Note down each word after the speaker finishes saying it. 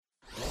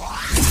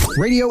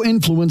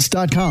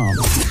RadioInfluence.com.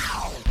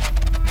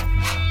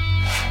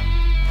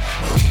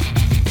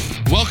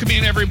 Welcome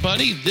in,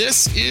 everybody.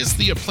 This is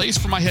the A Place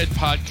for My Head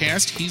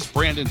podcast. He's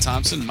Brandon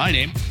Thompson. My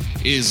name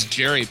is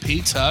Jerry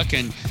P. Tuck.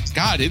 And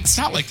God, it's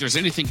not like there's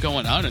anything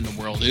going on in the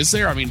world, is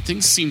there? I mean,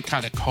 things seem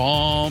kind of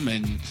calm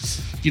and,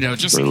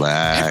 just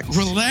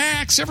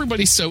relax.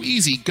 Everybody's so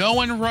easy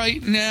going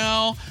right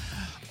now.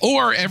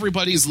 Or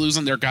everybody's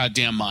losing their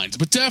goddamn minds.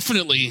 But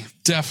definitely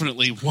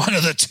one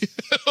of the two.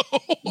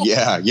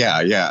 Yeah.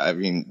 I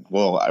mean,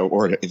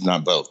 or it's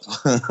not both.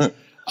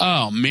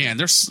 Oh man,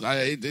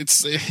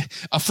 it's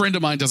a friend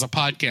of mine does a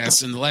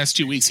podcast. In the last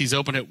 2 weeks, he's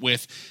opened it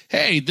with,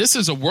 "Hey, this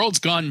is A World's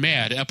Gone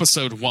Mad,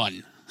 episode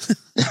 1,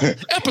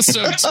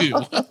 episode 2."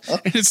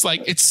 And it's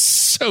like, it's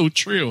so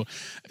true.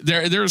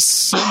 There's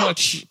so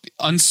much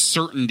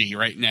uncertainty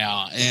right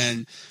now,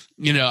 and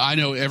I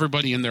know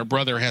everybody and their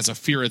brother has a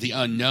fear of the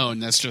unknown.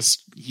 That's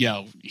just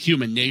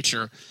human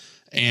nature,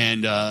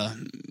 and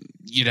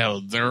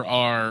there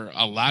are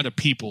a lot of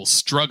people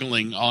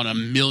struggling on a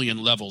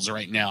million levels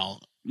right now.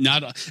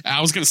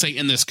 I was going to say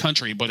in this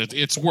country, but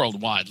it's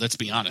worldwide. Let's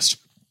be honest.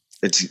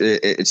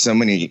 It's so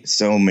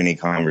many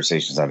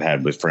conversations I've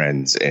had with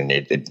friends, and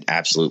it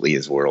absolutely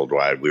is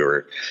worldwide. Me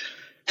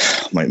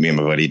and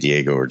my buddy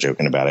Diego were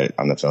joking about it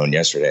on the phone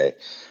yesterday,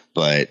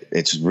 but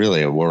it's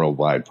really a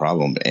worldwide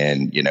problem.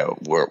 And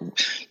we're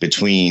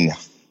between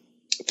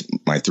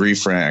my 3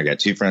 friends. I got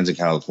 2 friends in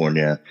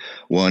California,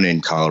 1 in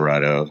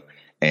Colorado,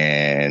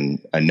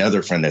 and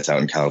another friend that's out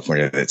in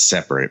California that's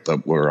separate,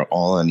 but we're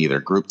all in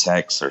either group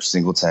text or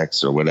single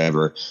text or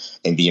whatever.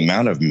 And the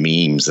amount of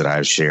memes that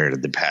I've shared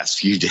in the past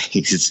few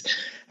days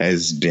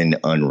has been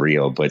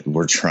unreal, but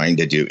we're trying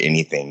to do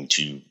anything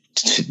to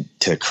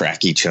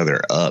crack each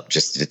other up,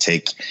 just to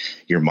take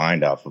your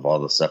mind off of all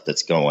the stuff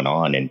that's going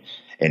on. And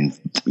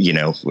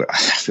I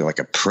feel like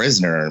a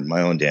prisoner in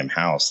my own damn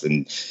house.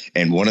 And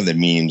one of the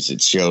memes,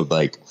 it showed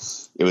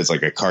it was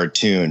like a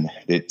cartoon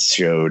that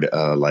showed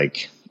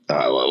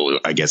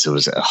I guess it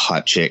was a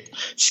hot chick,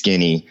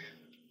 skinny,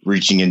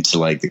 reaching into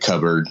the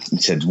cupboard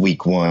and said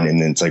week 1, and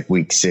then it's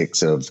week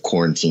 6 of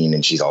quarantine,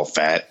 and she's all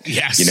fat.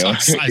 Yes,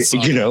 I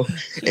saw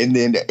and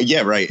then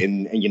right,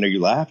 and you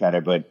laugh at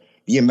it, but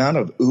the amount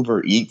of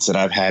Uber Eats that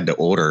I've had to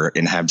order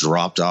and have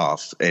dropped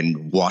off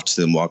and watch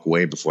them walk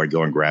away before I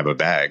go and grab a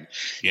bag,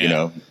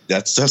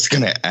 that stuff's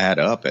going to add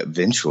up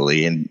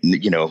eventually. And,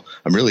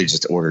 I'm really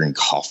just ordering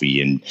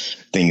coffee and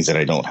things that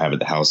I don't have at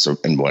the house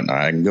and whatnot.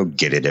 I can go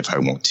get it if I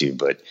want to,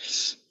 but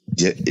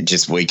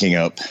just waking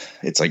up,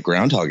 it's like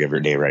groundhog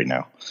every day right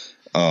now.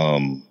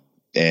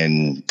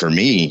 And for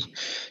me,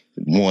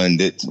 one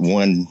to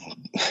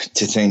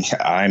think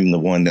I'm the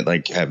one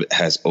that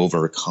has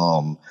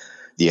overcome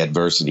the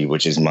adversity,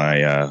 which is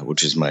my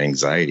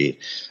anxiety.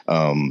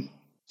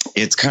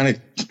 It's kind of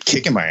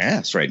kicking my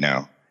ass right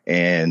now,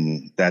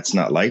 and that's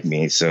not like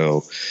me.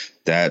 So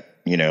that,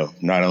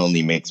 not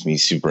only makes me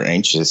super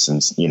anxious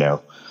and,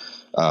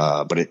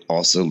 but it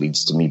also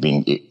leads to me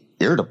being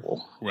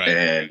irritable. Right.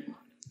 And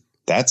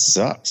that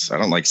sucks. I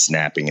don't like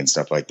snapping and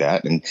stuff like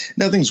that. And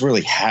nothing's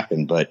really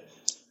happened, but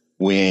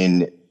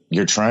when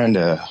you're trying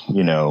to,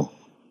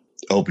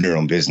 open your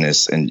own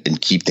business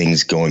and keep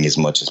things going as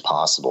much as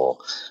possible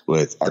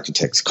with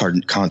architects,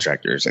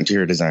 contractors,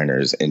 interior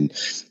designers, and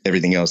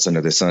everything else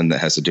under the sun that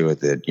has to do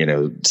with it,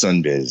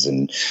 SunBiz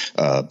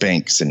and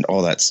banks and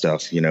all that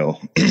stuff,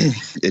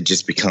 it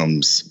just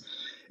becomes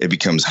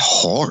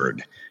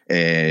hard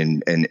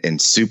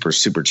and super,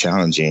 super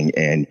challenging.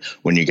 And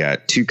when you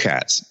got 2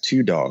 cats,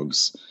 2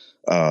 dogs,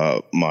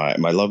 my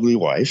lovely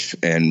wife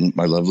and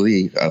my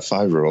lovely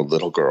 5-year-old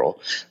little girl,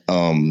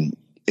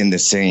 in the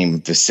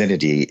same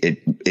vicinity,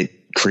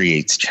 it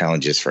creates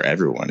challenges for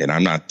everyone. And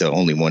I'm not the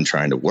only one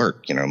trying to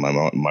work.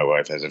 My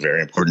wife has a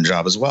very important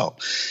job as well.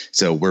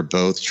 So we're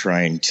both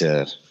trying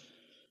to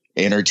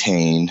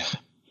entertain,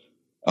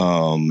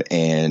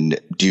 and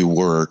do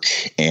work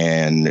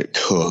and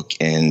cook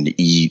and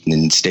eat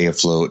and stay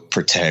afloat,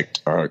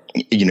 protect our,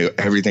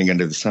 everything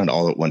under the sun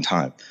all at one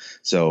time.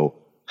 So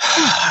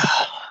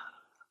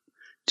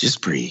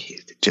just breathe,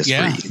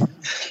 breathe.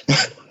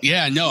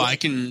 Yeah, no, I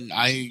can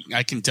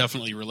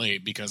definitely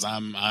relate, because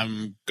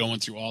I'm going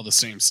through all the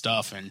same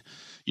stuff. And,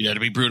 to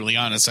be brutally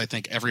honest, I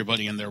think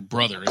everybody and their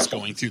brother is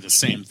going through the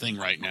same thing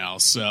right now.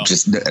 So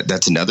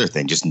that's another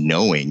thing, just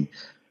knowing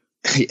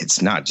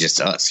it's not just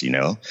us,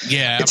 Yeah,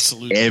 it's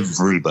absolutely.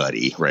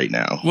 Everybody right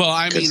now. Well,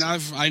 I mean,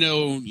 I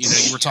know, you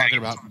were talking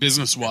about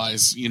business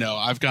wise,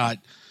 I've got,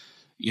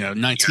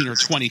 19 or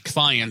 20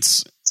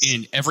 clients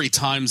in every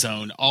time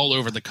zone all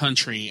over the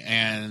country.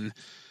 And,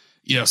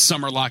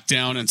 some are locked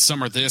down and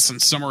some are this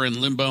and some are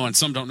in limbo and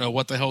some don't know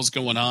what the hell's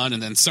going on.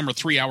 And then some are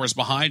 3 hours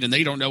behind and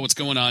they don't know what's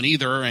going on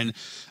either. And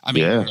I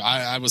mean,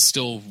 I was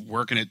still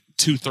working at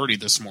 2:30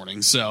 this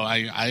morning. So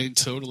I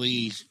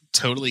totally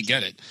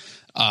get it.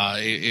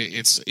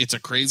 It's a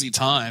crazy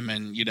time.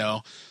 And,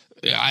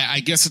 I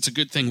guess it's a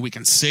good thing we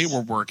can say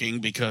we're working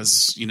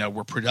because,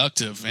 we're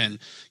productive. And,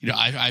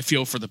 I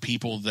feel for the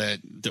people that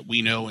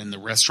we know in the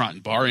restaurant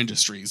and bar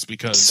industries,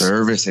 because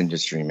service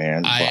industry,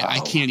 man. I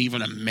can't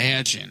even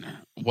imagine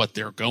what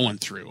they're going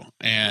through.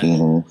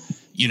 And,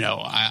 you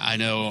know, I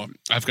know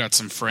I've got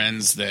some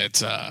friends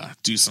that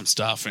do some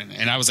stuff.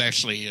 And I was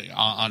actually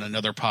on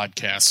another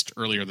podcast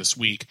earlier this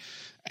week,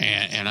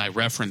 and I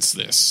referenced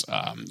this,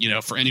 you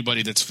know, for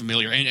anybody that's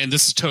familiar. And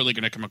this is totally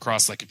going to come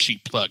across like a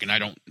cheap plug, and I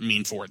don't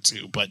mean for it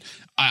to, but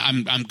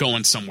I'm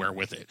going somewhere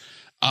with it.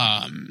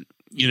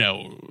 You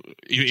know,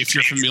 if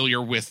you're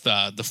familiar with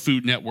the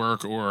Food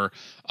Network or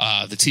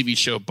the TV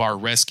show Bar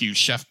Rescue,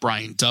 Chef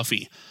Brian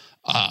Duffy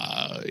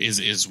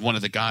is one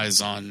of the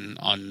guys on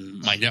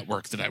my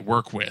network that I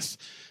work with,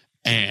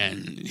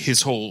 and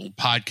his whole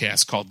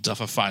podcast called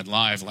Duffified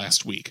Live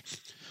last week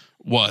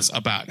was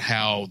about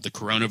how the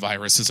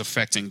coronavirus is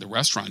affecting the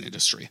restaurant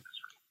industry.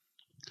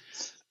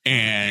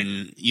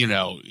 And, you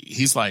know,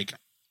 he's like,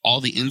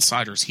 all the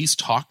insiders he's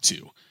talked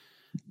to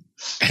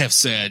have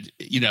said,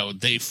 you know,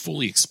 they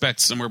fully expect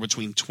somewhere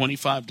between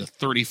 25 to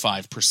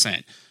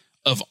 35%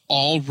 of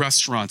all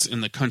restaurants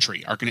in the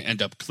country are going to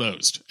end up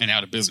closed and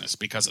out of business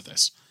because of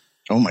this.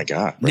 Oh my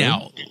God. Really?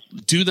 Now,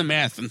 do the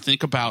math and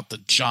think about the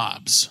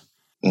jobs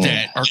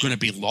that are going to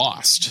be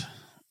lost,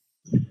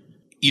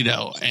 you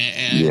know,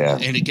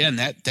 and again,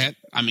 that,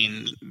 I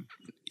mean,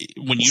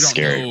 when you don't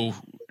know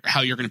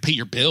how you're going to pay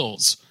your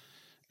bills,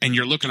 and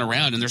you're looking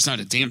around and there's not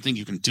a damn thing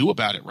you can do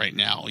about it right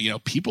now. You know,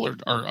 people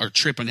are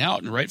tripping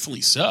out, and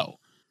rightfully so.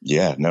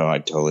 Yeah, no, I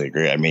totally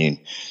agree. I mean,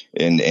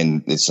 and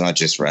it's not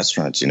just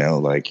restaurants, you know,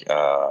 like,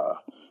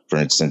 for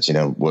instance, you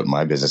know, what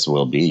my business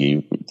will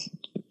be,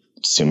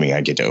 assuming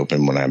I get to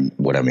open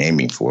what I'm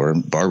aiming for,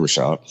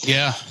 barbershop.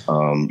 Yeah.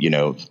 You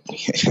know,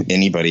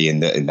 anybody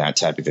in that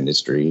type of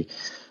industry,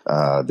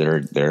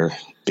 they're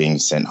being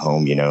sent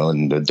home, you know,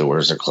 and the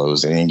doors are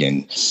closing,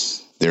 and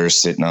they're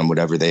sitting on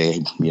whatever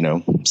they, you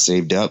know,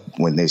 saved up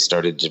when they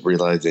started to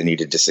realize they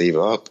needed to save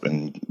up.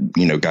 And,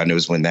 you know, God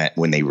knows when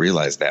they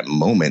realized that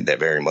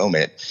very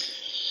moment.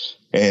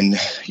 And,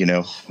 you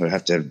know, we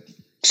have to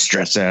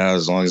stretch that out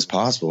as long as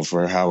possible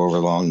for however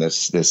long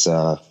this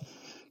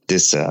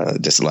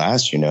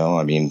lasts, you know.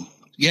 I mean,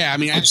 yeah, I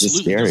mean,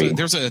 absolutely.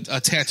 There's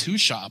a tattoo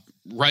shop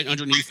right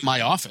underneath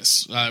my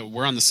office.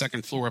 We're on the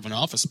second floor of an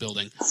office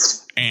building,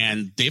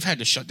 and they've had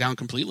to shut down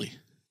completely.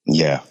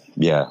 Yeah.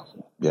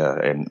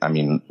 And I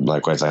mean,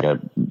 likewise, I got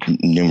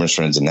numerous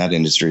friends in that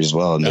industry as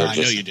well. And I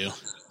know you do.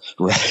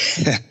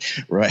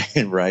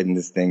 Riding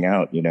this thing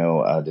out, you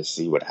know, to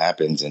see what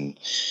happens. And,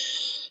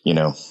 you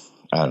know,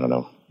 I don't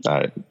know.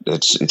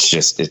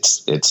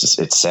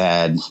 It's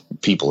sad.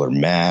 People are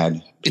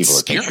mad. People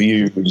are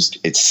confused.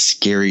 It's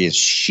scary as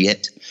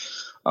shit.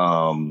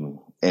 And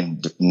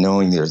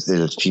knowing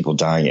there's people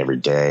dying every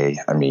day.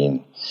 I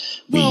mean,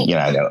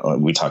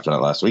 we talked about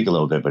it last week a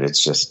little bit, but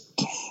it's just,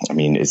 I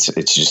mean, it's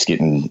just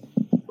getting,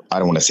 I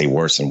don't want to say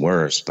worse and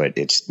worse, but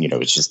it's, you know,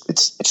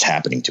 it's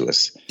happening to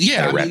us.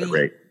 Yeah. At a rapid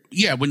rate.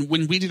 Yeah. When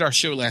we did our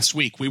show last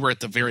week, we were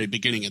at the very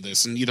beginning of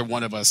this, and neither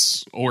one of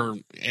us or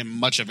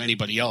much of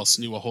anybody else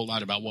knew a whole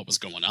lot about what was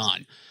going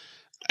on.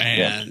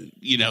 And,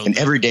 you know, and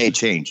every day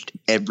changed.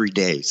 Every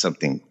day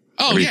something.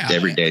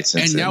 Every day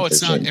since. And now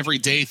it's not every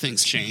day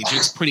things change.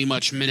 It's pretty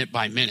much minute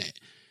by minute.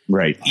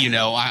 Right. You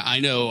know, I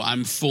know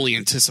I'm fully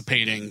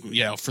anticipating,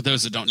 you know, for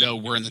those that don't know,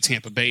 we're in the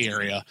Tampa Bay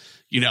area.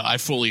 You know, I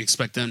fully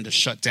expect them to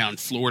shut down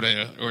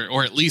Florida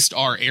or at least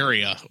our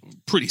area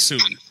pretty soon.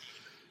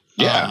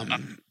 Yeah.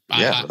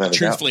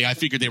 Truthfully, I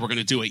figured they were going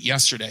to do it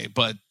yesterday,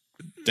 but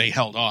they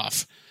held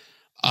off.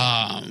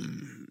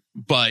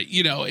 But,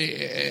 you know,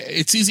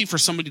 it's easy for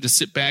somebody to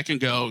sit back and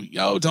go,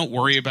 yo, don't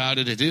worry about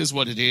it. It is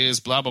what it is,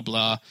 blah, blah,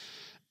 blah.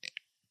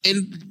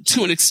 And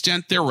to an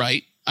extent, they're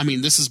right. I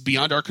mean, this is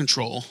beyond our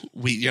control.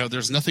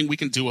 There's nothing we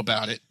can do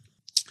about it.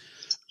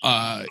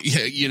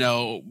 You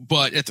know,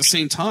 but at the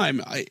same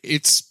time,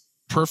 it's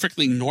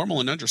perfectly normal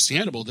and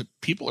understandable that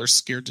people are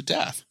scared to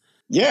death.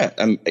 Yeah.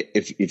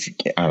 If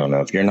I don't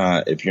know, if you're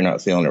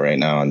not feeling it right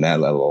now on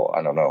that level,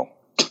 I don't know.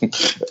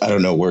 I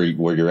don't know where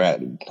you're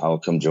at. I'll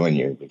come join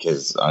you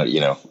because, you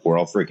know, we're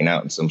all freaking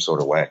out in some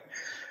sort of way.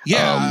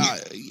 Yeah.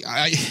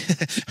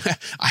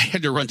 I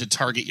had to run to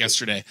Target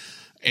yesterday,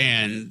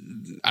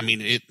 and I mean,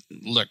 it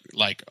looked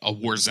like a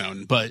war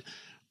zone, but,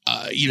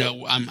 you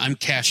know, I'm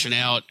cashing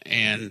out,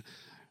 and,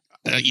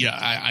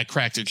 I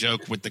cracked a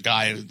joke with the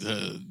guy,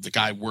 the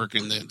guy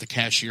working, the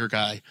cashier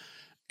guy.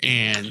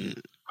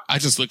 And I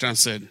just looked at him and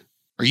said,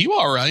 "Are you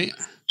all right?"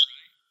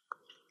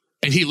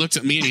 And he looked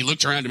at me and he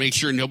looked around to make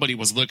sure nobody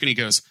was looking. He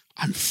goes,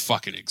 "I'm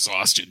fucking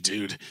exhausted,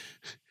 dude."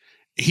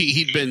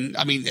 He'd been,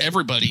 I mean,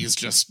 everybody is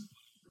just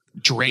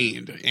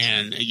drained.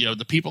 And, you know,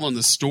 the people in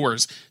the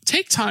stores,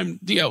 take time,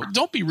 you know,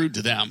 don't be rude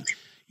to them.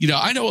 You know,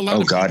 I know a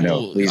lot of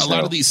people, a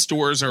lot of these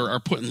stores are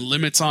putting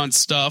limits on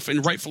stuff,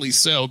 and rightfully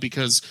so,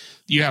 because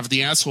you have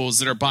the assholes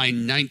that are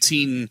buying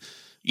 19,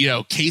 you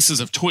know, cases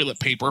of toilet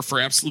paper for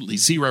absolutely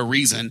zero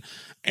reason.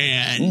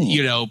 And,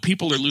 you know,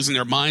 people are losing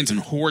their minds and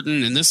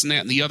hoarding and this and that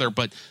and the other,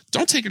 but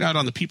don't take it out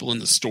on the people in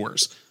the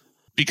stores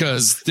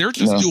because they're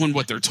just doing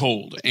what they're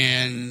told.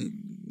 And,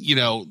 you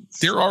know,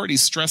 they're already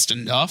stressed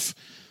enough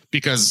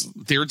because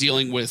they're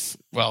dealing with,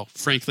 well,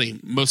 frankly,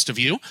 most of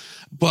you,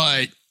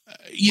 but,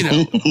 you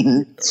know,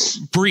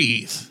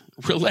 breathe.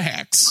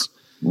 Relax.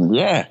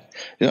 Yeah.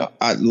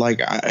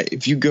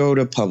 If you go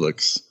to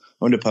Publix,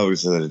 I went to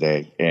Publix the other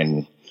day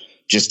and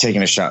just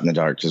taking a shot in the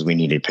dark because we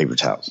needed paper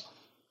towels.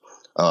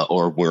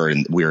 Or we're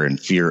in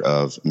fear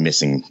of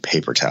missing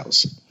paper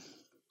towels.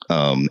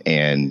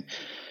 And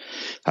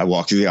I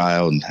walked through the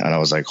aisle and I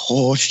was like,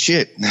 oh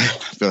shit, I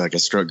feel like I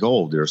struck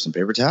gold. There were some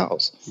paper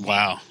towels.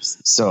 Wow.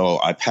 So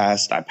I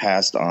passed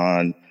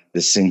on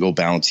the single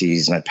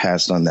bounties and I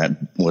passed on that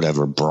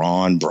whatever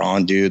Braun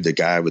dude, the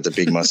guy with the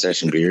big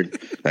mustache and beard.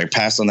 I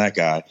passed on that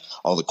guy,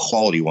 all the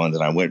quality ones,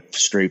 and I went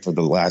straight for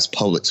the last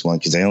Publix one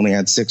because they only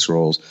had 6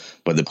 rolls,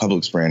 but the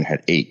Publix brand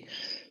had 8.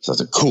 So I was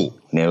like, cool.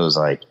 And it was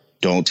like,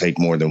 don't take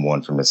more than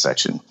 1 from this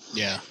section.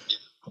 Yeah.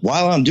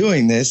 While I'm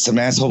doing this, some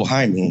asshole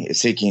behind me is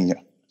taking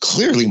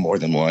clearly more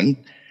than 1.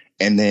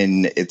 And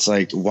then it's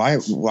like, why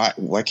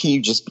can't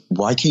you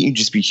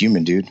just be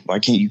human, dude? Why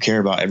can't you care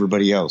about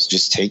everybody else?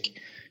 Just take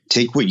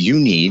what you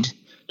need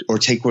or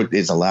take what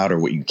is allowed or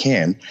what you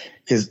can.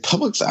 Because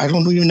Publix, I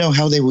don't even know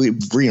how they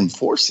would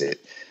reinforce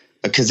it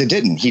because it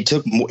didn't. He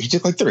took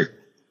like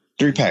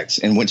 3 packs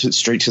and went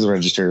straight to the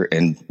register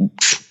and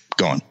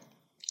gone.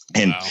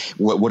 And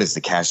wow. What is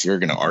the cashier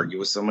going to argue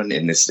with someone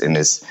in this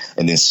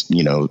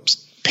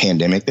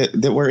pandemic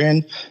that we're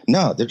in?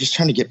 No, they're just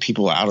trying to get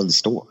people out of the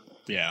store.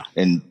 Yeah.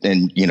 And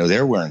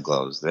they're wearing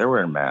gloves, they're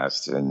wearing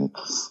masks and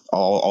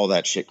all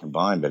that shit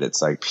combined. But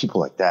it's like people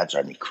like that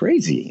drive me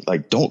crazy.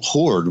 Like, don't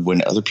hoard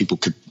when other people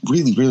could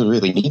really, really,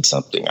 really need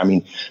something. I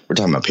mean, we're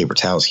talking about paper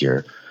towels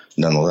here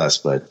nonetheless,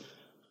 but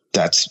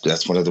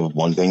that's one of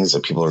the things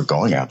that people are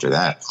going after,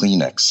 that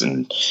Kleenex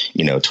and,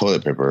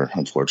 toilet paper.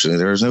 Unfortunately,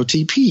 there is no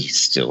TP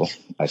still.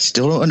 I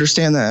still don't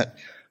understand that.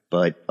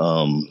 But,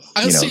 down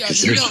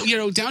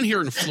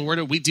here in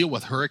Florida, we deal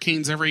with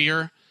hurricanes every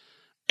year.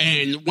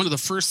 And one of the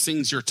first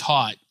things you're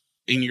taught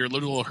in your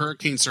little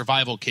hurricane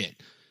survival kit,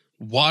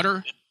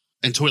 water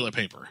and toilet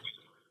paper.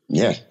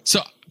 Yeah.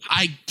 So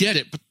I get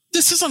it, but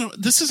this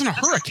isn't a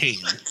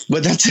hurricane.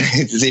 But that's,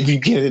 if you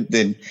get it,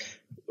 then,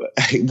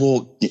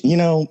 well,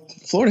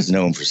 Florida's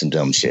known for some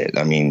dumb shit.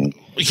 I mean,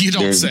 you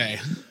don't say.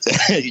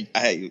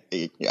 I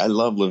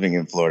love living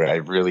in Florida. I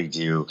really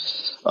do.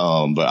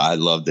 But I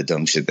love the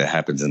dumb shit that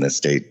happens in this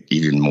state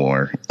even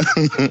more.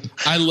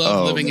 I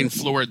love living in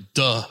Florida.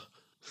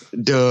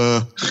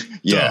 Duh.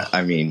 Yeah.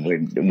 I mean,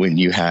 when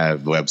you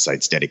have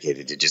websites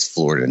dedicated to just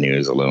Florida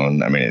news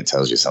alone, I mean, it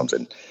tells you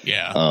something.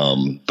 Yeah.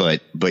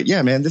 But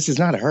yeah, man, this is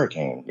not a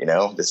hurricane.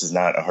 This is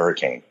not a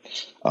hurricane.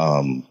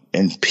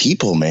 And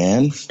people,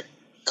 man,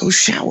 go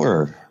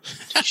shower.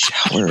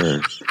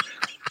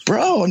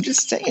 Bro, I'm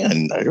just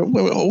saying. An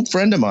old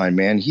friend of mine,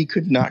 man, he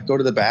could not go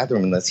to the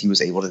bathroom unless he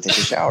was able to take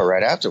a shower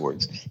right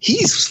afterwards.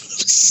 He's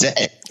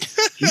set.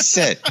 He's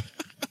set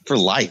for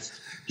life.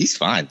 He's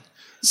fine.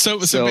 So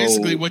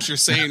basically what you're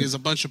saying is a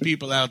bunch of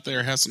people out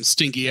there have some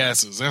stinky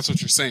asses. That's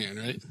what you're saying,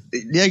 right?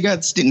 They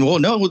got well,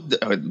 no,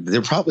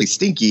 they're probably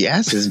stinky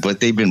asses, but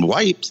they've been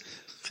wiped.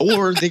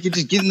 Or they could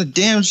just get in the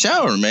damn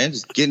shower, man.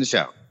 Just get in the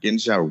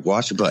shower.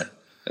 Wash your butt.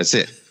 That's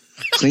it.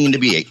 Clean the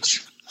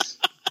BH.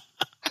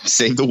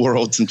 Save the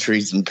world some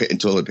trees and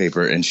toilet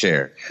paper and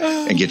share.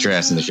 And get your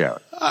ass in the shower.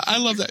 I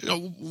love that.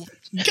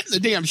 Get in the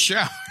damn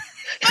shower.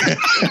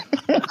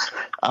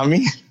 I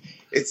mean,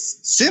 it's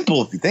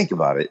simple if you think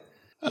about it.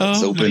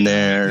 Soap in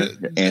there,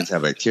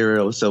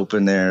 antibacterial soap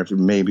in there.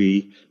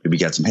 Maybe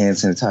got some hand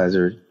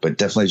sanitizer, but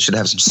definitely should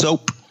have some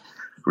soap.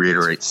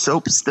 Reiterate,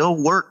 soap still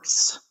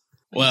works.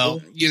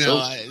 Well,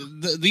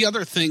 the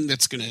other thing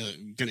that's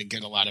gonna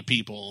get a lot of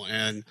people,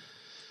 and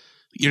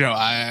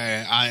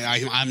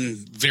I'm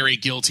very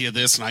guilty of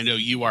this, and I know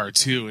you are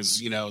too.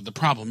 Is the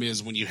problem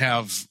is when you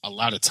have a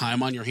lot of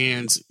time on your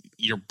hands,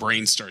 your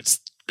brain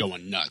starts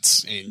going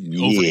nuts and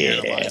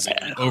overanalyzing,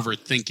 and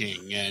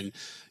overthinking, and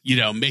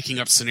making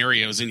up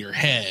scenarios in your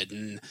head.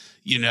 And,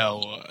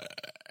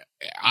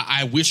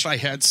 I wish I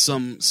had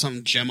some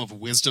gem of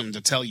wisdom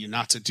to tell you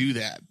not to do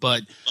that,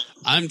 but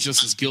I'm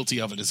just as guilty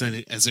of it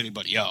as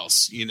anybody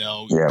else,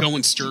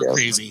 going stir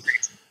crazy.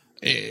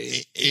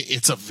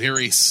 It's a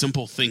very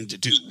simple thing to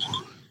do.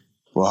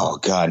 Well,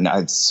 God,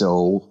 it's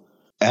so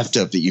effed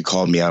up that you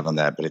called me out on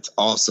that, but it's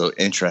also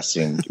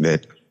interesting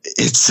that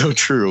it's so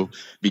true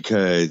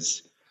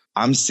because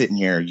I'm sitting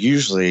here,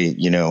 usually,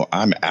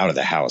 I'm out of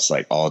the house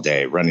like all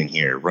day, running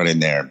here, running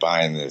there,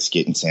 buying this,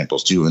 getting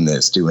samples, doing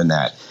this, doing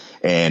that.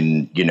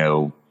 And,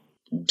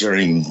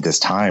 during this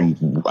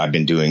time, I've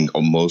been doing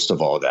most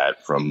of all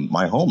that from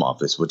my home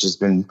office, which has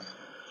been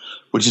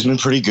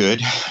pretty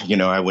good.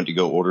 I went to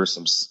go order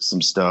some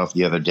stuff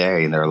the other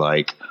day and they're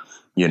like,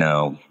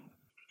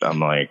 I'm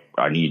like,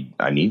 I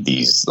need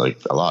these,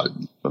 like a lot of,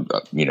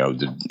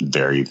 the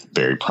very,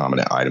 very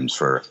prominent items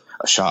for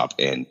a shop.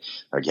 And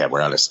like, yeah,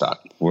 we're out of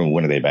stock.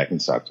 When are they back in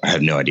stock? I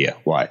have no idea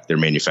why. They're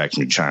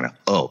manufacturing in China.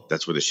 Oh,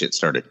 that's where the shit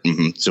started.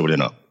 So we didn't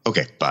know.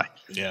 Okay, bye.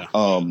 Yeah.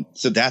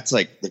 So that's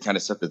like the kind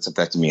of stuff that's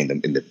affecting me in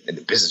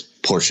the business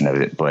portion of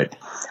it. But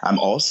I'm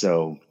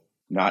also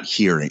not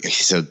hearing.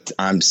 So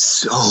I'm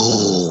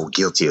so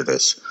guilty of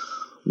this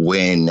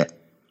when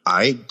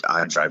I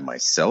drive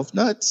myself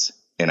nuts.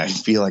 and I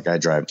feel like I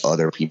drive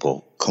other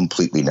people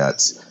completely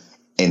nuts.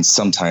 And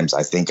sometimes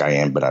I think I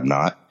am, but I'm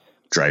not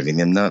driving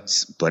them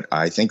nuts. But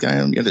I think I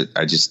am.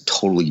 I just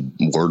totally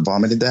word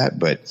vomited that.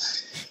 But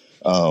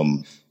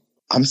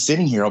I'm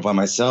sitting here all by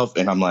myself,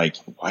 and I'm like,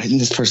 why didn't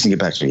this person get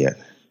back to me yet?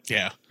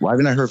 Yeah. Why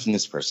haven't I heard from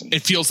this person?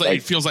 It feels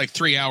like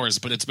 3 hours,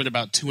 but it's been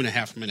about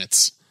 2.5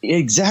 minutes.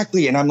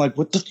 Exactly. And I'm like,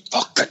 what the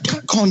fuck? I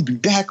can't call me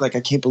back. Like,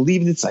 I can't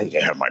believe this. I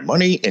have my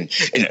money. And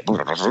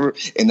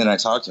then I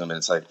talk to him, and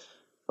it's like,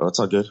 oh, it's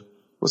all good.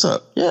 What's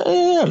up? Yeah.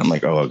 And I'm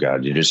like, oh,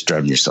 God, you're just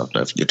driving yourself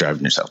nuts. You're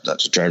driving yourself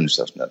nuts. You're driving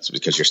yourself nuts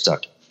because you're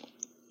stuck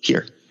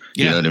here.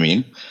 You know what I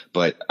mean?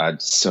 But I'm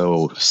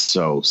so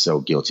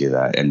guilty of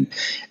that. And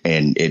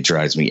it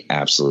drives me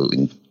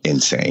absolutely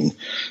insane.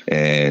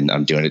 And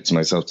I'm doing it to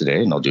myself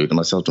today, and I'll do it to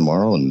myself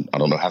tomorrow. And I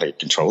don't know how to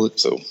control it.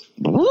 So,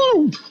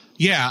 woo!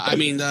 Yeah, I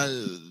mean,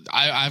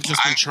 I've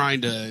just been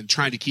trying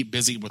to keep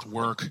busy with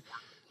work.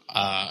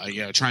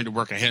 Trying to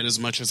work ahead as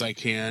much as I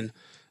can.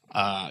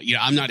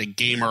 I'm not a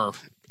gamer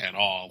at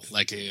all,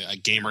 like a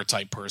gamer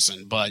type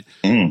person, but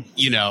I've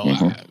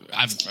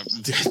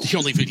the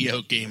only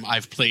video game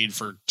I've played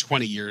for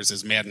 20 years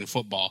is Madden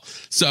football.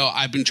 So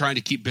I've been trying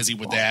to keep busy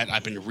with that.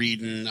 I've been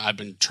reading. I've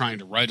been trying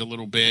to write a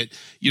little bit.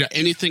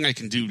 Anything I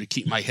can do to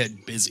keep my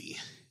head busy.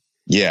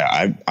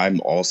 Yeah,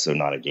 I'm also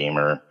not a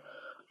gamer.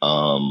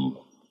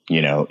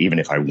 Even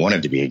if I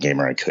wanted to be a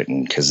gamer, I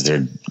couldn't, because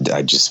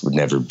I just would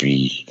never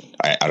be.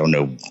 I don't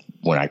know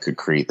when I could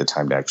create the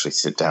time to actually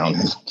sit down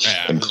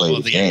and play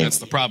the game. That's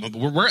the problem.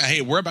 But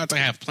we're about to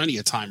have plenty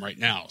of time right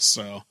now.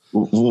 So,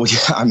 well,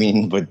 yeah, I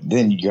mean, but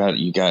then you got.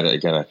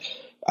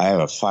 I have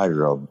a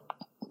 5-year-old.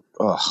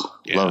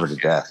 Love her to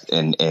death,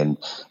 and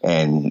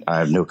I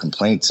have no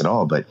complaints at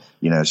all. But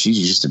she's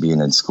used to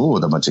being in school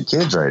with a bunch of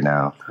kids right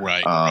now.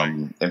 Right.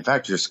 In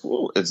fact, your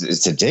school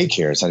it's a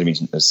daycare. It's not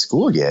even a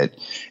school yet,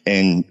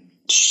 and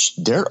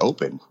they're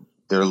open.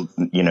 They're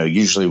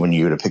usually when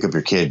you go to pick up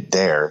your kid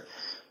there,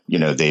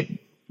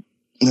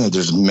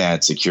 there's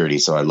mad security,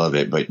 so I love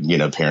it. But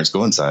parents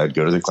go inside,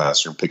 go to the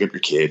classroom, pick up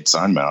your kid,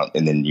 sign them out,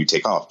 and then you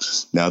take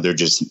off. Now they're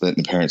just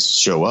letting the parents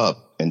show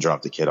up and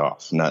drop the kid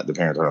off. Not the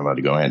parents aren't allowed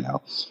to go in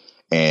now.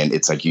 And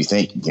it's like, you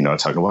think, I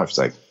talk to wife, it's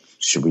like,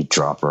 should we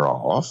drop her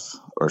off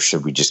or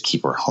should we just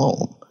keep her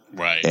home?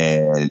 Right.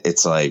 And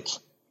it's like,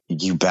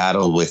 you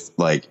battle with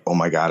like, oh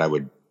my God, I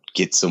would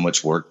get so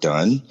much work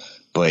done.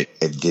 But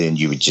then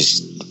you would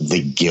just,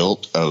 the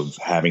guilt of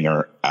having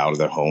her out of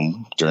the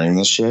home during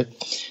this shit.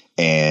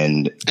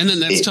 And then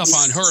that's tough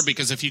on her,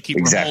 because if you keep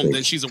her home,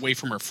 then she's away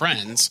from her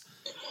friends.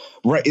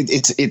 Right.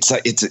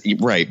 It's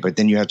right. But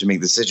then you have to make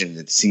the decision.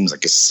 It seems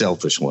like a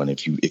selfish one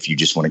if you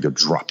just want to go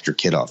drop your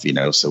kid off,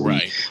 So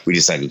we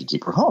decided to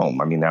keep her home.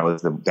 I mean, that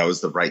was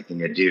the right thing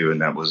to do.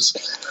 And that was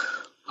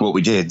what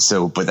we did.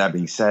 So, but that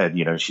being said,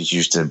 she's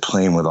used to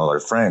playing with all her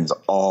friends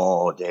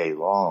all day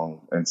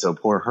long. And so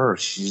poor her,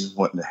 she's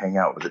wanting to hang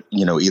out with,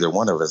 either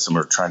one of us. And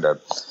we're trying to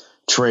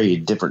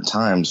trade different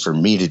times for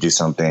me to do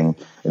something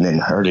and then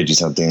her to do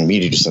something, me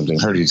to do something,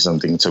 her to do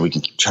something, so we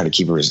can try to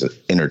keep her as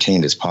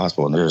entertained as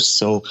possible. And there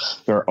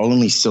are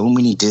only so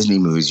many Disney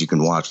movies you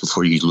can watch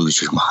before you lose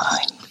your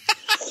mind.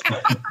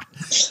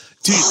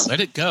 Dude, let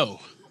it go.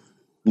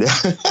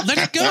 Let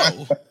it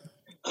go.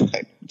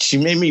 She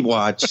made me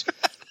watch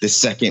the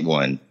second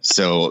one,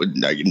 so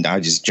I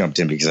just jumped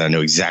in because I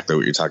know exactly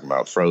what you're talking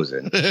about.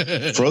 Frozen.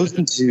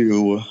 Frozen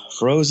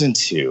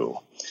 2.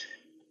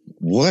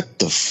 What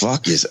the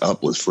fuck is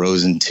up with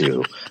Frozen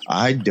 2?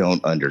 I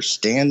don't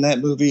understand that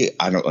movie.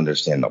 I don't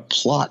understand the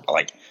plot.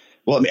 I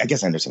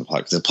guess I understand the plot,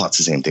 because the plot's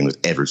the same thing with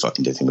every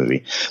fucking Disney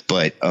movie.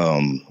 But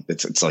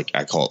it's like,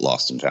 I call it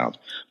Lost and Found.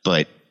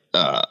 But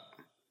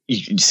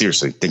you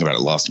seriously think about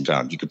it, Lost and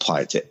Found. You could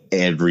apply it to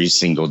every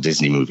single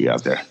Disney movie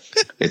out there.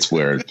 It's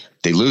where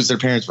they lose their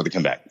parents, but they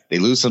come back. They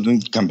lose something,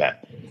 come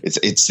back.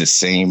 It's the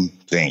same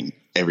thing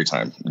every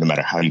time, no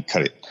matter how you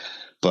cut it.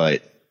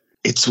 But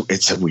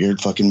it's a weird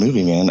fucking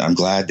movie, man. I'm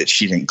glad that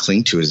she didn't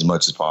cling to it as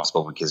much as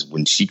possible, because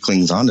when she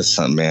clings on to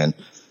something, man,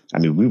 I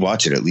mean, we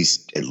watch it at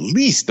least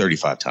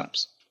 35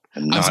 times.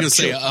 I was going to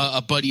say,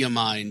 a buddy of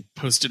mine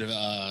posted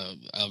a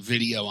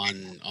video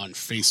on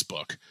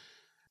Facebook,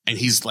 and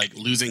he's like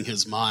losing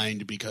his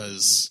mind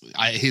because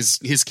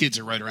his kids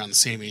are right around the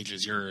same age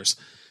as yours.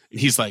 And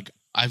he's like,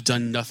 I've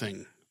done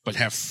nothing but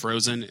have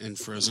Frozen and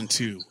Frozen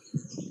 2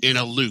 in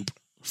a loop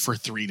for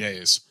 3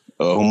 days.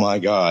 Oh my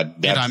God.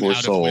 And I'm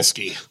out of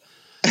whiskey.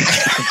 And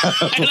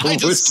I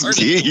just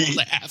started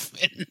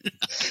laughing.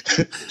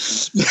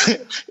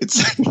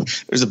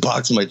 There's a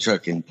box in my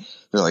truck, and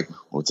they're like,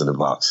 what's in the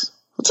box?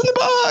 What's in the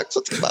box?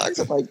 What's in the box?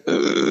 I'm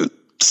like,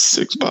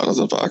 6 bottles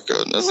of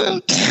vodka.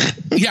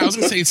 Yeah, I was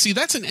going to say, see,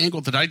 that's an angle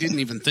that I didn't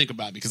even think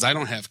about, because I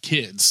don't have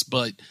kids.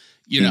 But,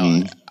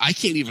 I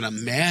can't even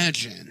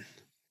imagine,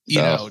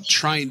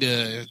 trying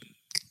to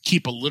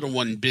keep a little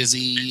one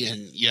busy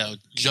and,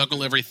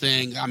 juggle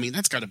everything. I mean,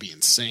 that's got to be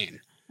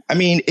insane. I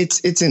mean,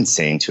 it's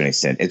insane to an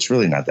extent. It's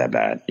really not that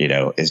bad.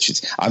 It's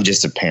just, I'm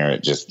just a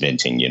parent just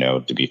venting,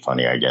 to be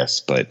funny, I guess,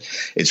 but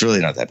it's really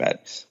not that bad.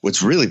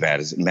 What's really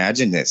bad is,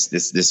 imagine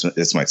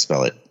this might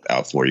spell it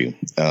out for you.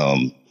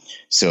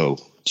 So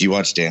do you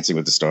watch Dancing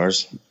with the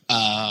Stars?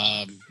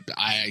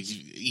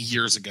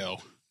 Years ago.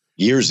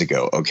 Years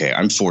ago. Okay.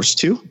 I'm forced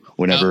to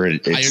whenever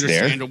it's I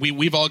understand. there.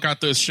 We've all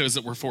got those shows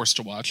that we're forced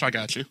to watch. I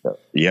got you.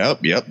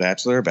 Yep.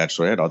 Bachelor,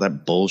 Bachelorette, all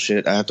that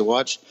bullshit I have to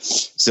watch.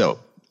 So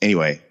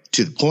anyway,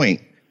 to the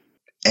point,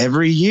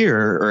 every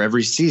year or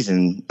every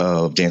season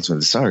of Dancing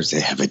with the Stars,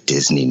 they have a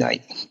Disney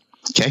night.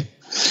 Okay.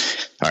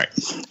 All right.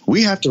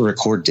 We have to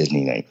record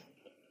Disney night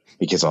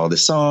because all the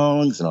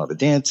songs and all the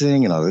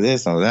dancing and all of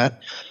this and all of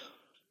that.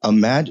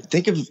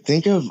 Think of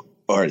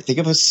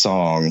a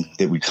song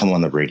that would come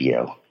on the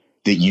radio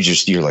that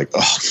you're like,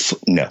 oh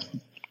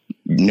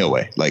no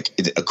way. Like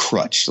it's a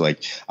crutch.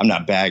 Like I'm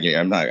not bagging.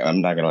 I'm not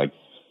gonna like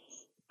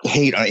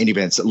hate on any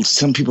bands.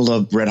 Some people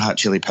love Red Hot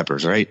Chili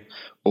Peppers, right?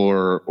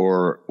 Or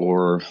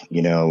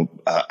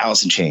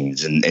Alice in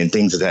Chains and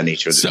things of that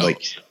nature. So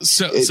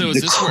is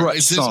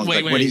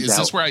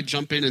this where I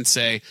jump in and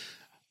say,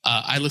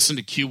 I listen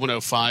to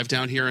Q105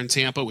 down here in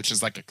Tampa, which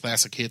is like a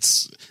classic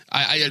hits.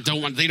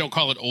 They don't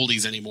call it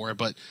oldies anymore,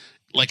 but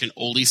like an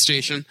oldie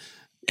station.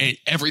 And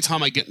every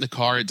time I get in the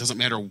car, it doesn't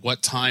matter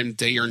what time,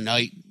 day or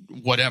night,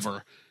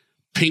 whatever,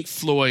 Pink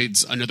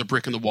Floyd's Another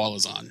Brick in the Wall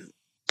is on.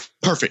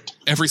 Perfect.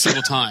 Every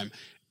single time.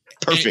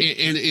 Perfect.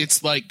 And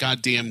it's like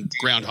goddamn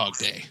Groundhog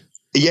Day.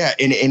 Yeah,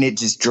 and it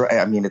just,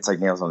 it's like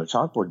nails on a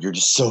chalkboard. You're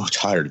just so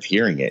tired of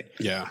hearing it.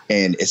 Yeah.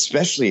 And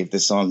especially if the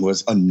song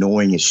was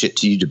annoying as shit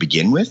to you to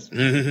begin with.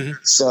 Mm-hmm.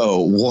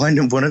 So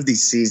one of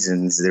these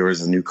seasons, there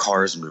was a new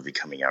Cars movie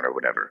coming out or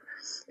whatever.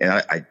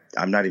 And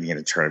I'm not even going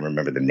to try to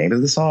remember the name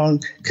of the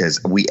song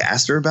because we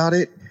asked her about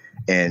it.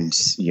 And,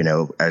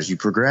 as you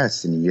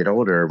progress and you get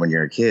older, when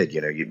you're a kid,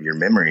 your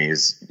memory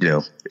is,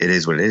 it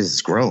is what it is.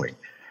 It's growing.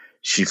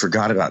 She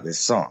forgot about this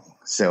song.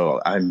 So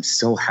I'm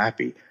so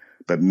happy.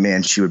 But,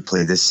 man, she would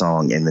play this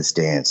song and this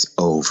dance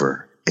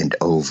over and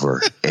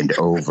over and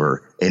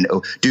over. And,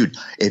 dude,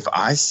 if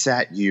I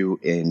sat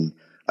you in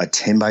a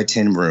 10 by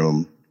 10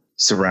 room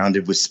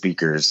surrounded with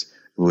speakers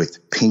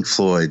with Pink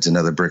Floyd's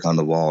Another Brick on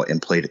the Wall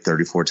and played it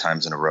 34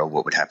 times in a row,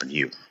 what would happen to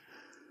you?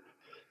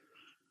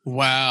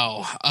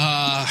 Wow.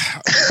 That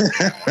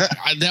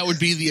would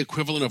be the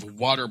equivalent of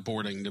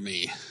waterboarding to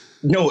me.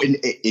 No, and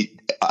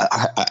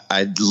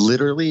I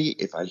literally,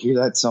 if I hear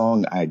that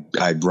song,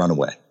 I'd run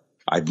away.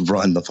 I'd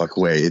run the fuck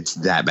away. It's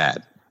that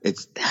bad.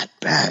 It's that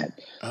bad.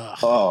 Ugh.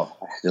 Oh,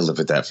 I had to live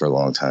with that for a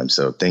long time.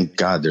 So thank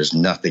God there's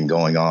nothing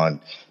going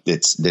on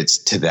that's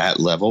to that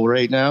level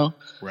right now.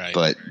 Right.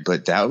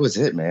 But that was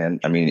it, man.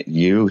 I mean,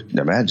 you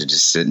imagine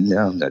just sitting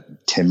down in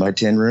that 10 by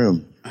 10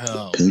 room,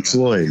 Pink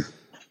Floyd,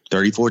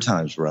 34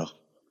 times, bro,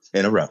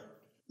 in a row.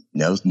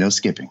 No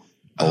skipping.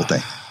 Whole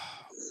thing.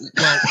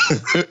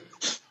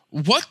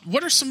 Well,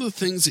 what are some of the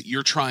things that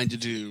you're trying to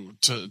do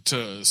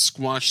to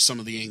squash some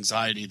of the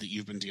anxiety that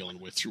you've been dealing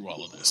with through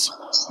all of this?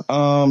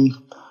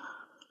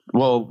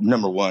 Well,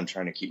 number one,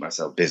 trying to keep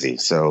myself busy.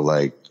 So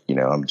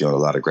I'm doing a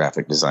lot of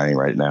graphic designing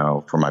right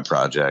now for my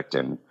project.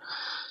 And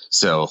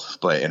so,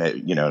 but in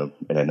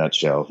a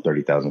nutshell,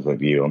 30,000 foot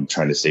view, I'm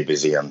trying to stay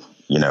busy. I'm,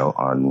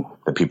 on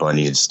the people I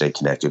need to stay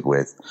connected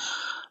with.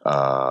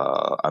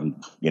 I'm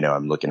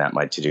looking at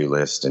my to-do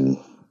list and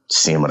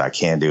seeing what I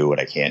can do, what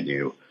I can't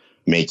do.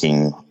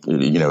 Making,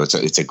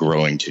 it's a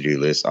growing to-do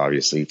list,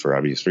 obviously, for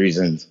obvious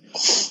reasons.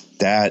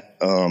 That,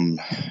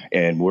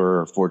 and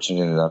we're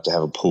fortunate enough to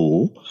have a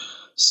pool.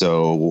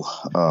 So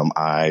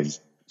I've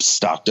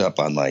stocked up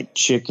on like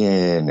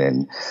chicken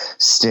and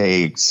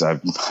steaks.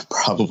 I've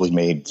probably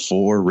made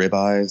 4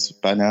 ribeyes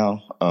by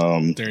now.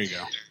 There you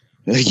go.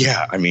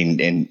 Yeah, I mean,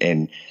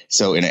 and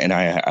so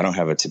I don't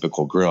have a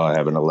typical grill. I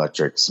have an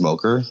electric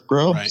smoker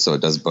grill, right. So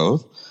it does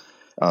both.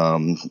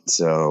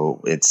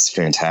 So it's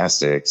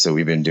fantastic. So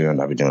I've been doing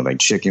like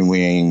chicken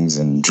wings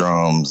and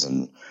drums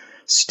and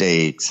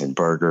steaks and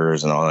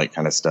burgers and all that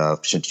kind of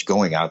stuff. Just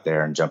going out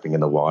there and jumping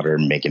in the water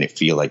and making it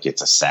feel like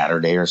it's a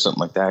Saturday or something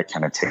like that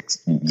kind of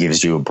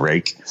gives you a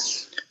break.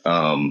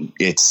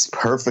 It's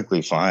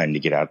perfectly fine to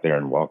get out there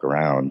and walk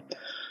around.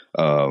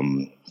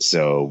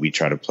 So we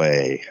try to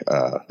play,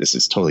 this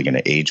is totally going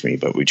to age me,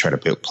 but we try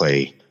to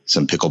play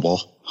some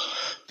pickleball.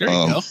 There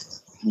you go.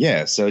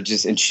 Yeah. So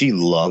and she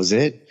loves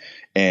it.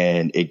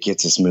 And it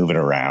gets us moving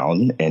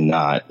around and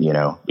not,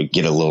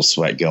 get a little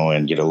sweat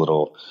going, get a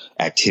little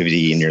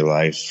activity in your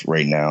life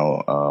right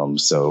now.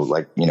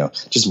 So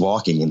just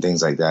walking and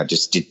things like that,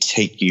 just to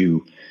take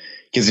you,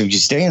 because if you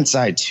stay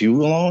inside too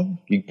long,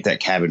 you get that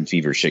cabin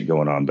fever shit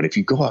going on. But if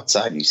you go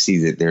outside and you see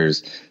that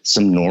there's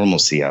some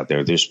normalcy out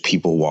there, there's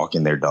people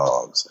walking their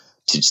dogs,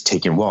 just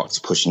taking walks,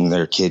 pushing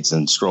their kids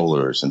in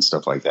strollers and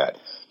stuff like that,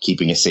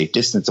 keeping a safe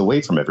distance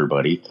away from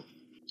everybody.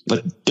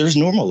 But there's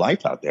normal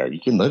life out there. You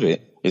can live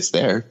it. It's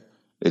there.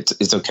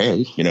 It's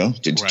okay,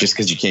 just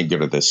because you can't go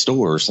to the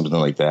store or something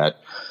like that,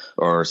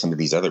 or some of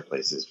these other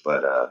places.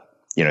 But,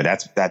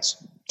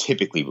 that's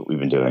typically what we've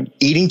been doing.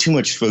 Eating too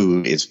much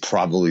food is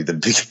probably the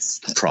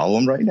biggest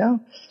problem right now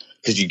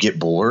because you get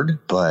bored.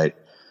 But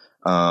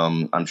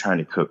I'm trying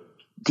to cook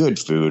good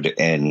food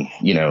and,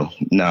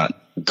 not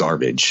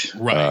garbage.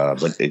 Right.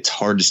 But it's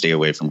hard to stay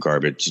away from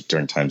garbage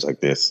during times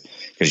like this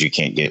because you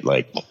can't get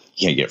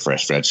can't get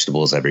fresh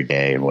vegetables every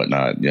day and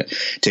whatnot. You know,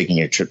 taking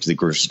a trip to the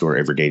grocery store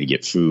every day to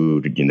get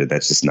food, you know,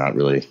 that's just not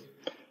really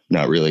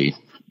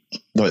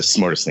the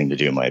smartest thing to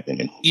do, in my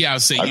opinion. Yeah, I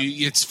would say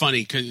it's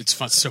funny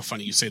because so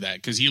funny you say that,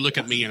 because you look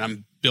at me and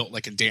I'm built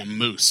like a damn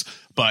moose,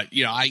 but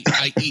you know, I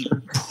eat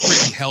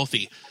pretty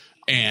healthy,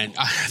 and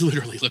I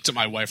literally looked at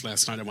my wife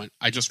last night and went,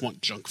 I just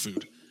want junk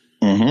food.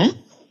 Mm-hmm.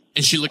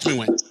 And she looked at me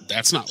and went,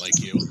 that's not like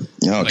you.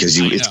 No, because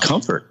it's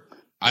comfort.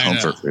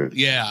 Comfort food.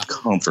 Yeah.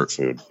 Comfort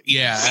food.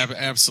 Yeah,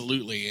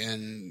 absolutely.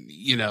 And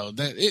you know,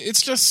 that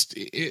it's just,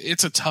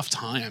 it's a tough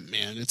time,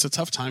 man. It's a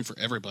tough time for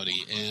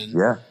everybody. And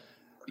yeah,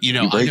 you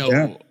know,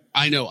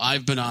 I know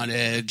I've been on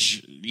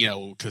edge, you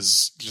know,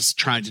 because just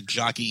trying to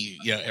jockey,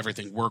 you know,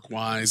 everything work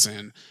wise.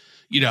 And,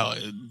 you know,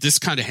 this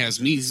kind of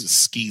has me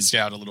skeezed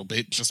out a little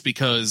bit just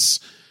because,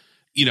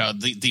 you know,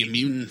 the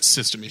immune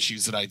system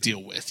issues that I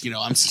deal with, you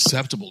know, I'm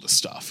susceptible to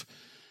stuff.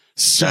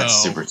 So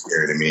that's super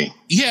scary to me.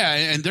 Yeah.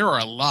 And there are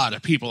a lot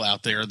of people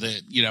out there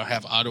that, you know,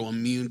 have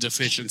autoimmune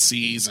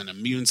deficiencies and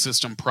immune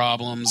system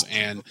problems.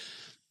 And,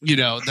 you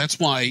know, that's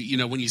why, you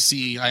know, when you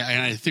see,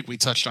 I think we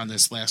touched on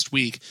this last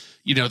week,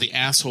 you know, the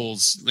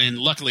assholes, and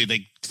luckily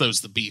they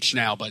closed the beach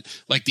now, but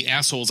like the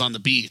assholes on the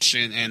beach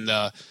and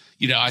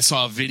you know, I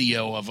saw a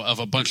video of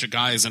a bunch of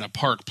guys in a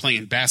park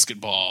playing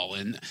basketball,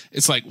 and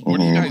it's like, what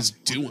are you guys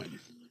doing?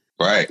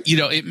 Right. You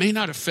know, it may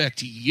not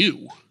affect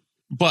you,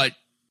 but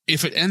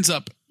if it ends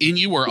up in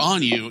you or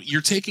on you,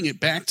 you're taking it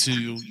back to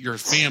your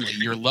family,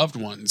 your loved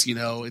ones. You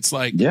know, it's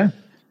like, yeah,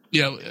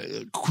 you know,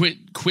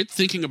 quit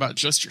thinking about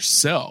just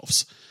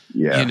yourselves.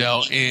 Yeah. You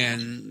know,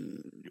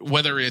 and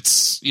whether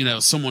it's, you know,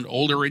 someone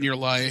older in your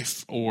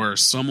life or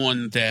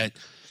someone that,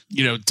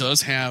 you know,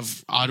 does have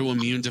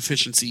autoimmune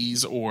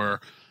deficiencies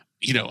or,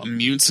 you know,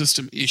 immune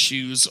system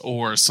issues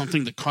or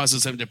something that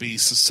causes them to be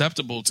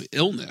susceptible to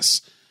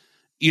illness,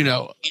 you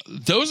know,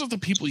 those are the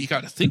people you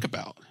got to think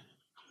about.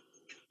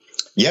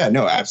 Yeah,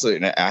 no,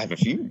 absolutely. And I have a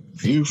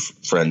few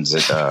friends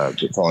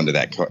that fall into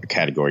that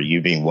category,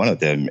 you being one of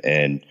them.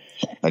 And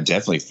I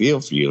definitely feel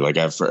for you. Like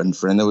I have a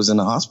friend that was in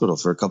the hospital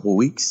for a couple of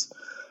weeks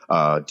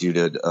due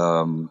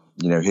to,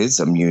 you know, his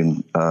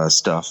immune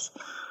stuff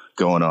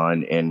going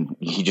on. And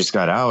he just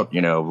got out, you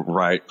know,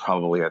 right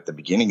probably at the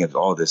beginning of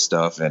all this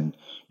stuff. And,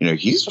 you know,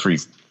 he's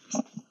pretty,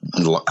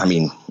 I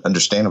mean,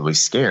 understandably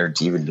scared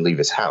to even leave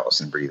his house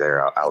and breathe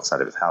air outside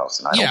of his house.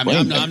 And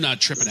I'm not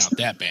tripping out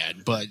that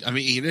bad, but I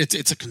mean,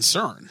 it's a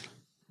concern.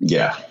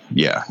 Yeah.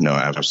 No,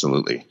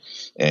 absolutely.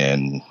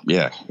 And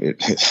yeah,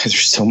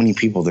 there's so many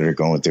people that are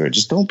going through it.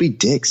 Just don't be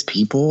dicks,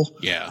 people.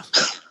 Yeah.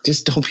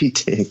 Just don't be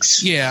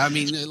dicks. Yeah. I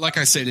mean, like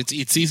I said,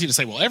 it's easy to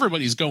say, well,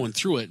 everybody's going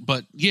through it,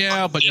 but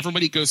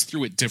everybody goes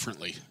through it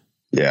differently.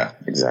 Yeah,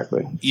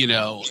 exactly. You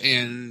know,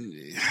 and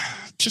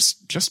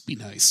just be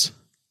nice.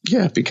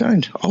 Yeah, be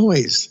kind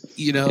always.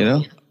 You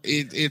know?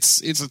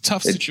 It's a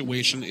tough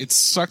situation. It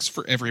sucks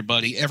for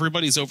everybody.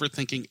 Everybody's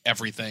overthinking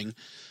everything.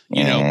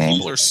 You know,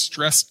 people are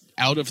stressed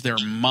out of their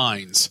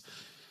minds.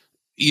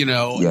 You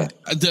know,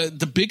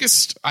 the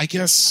biggest, I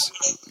guess,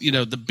 you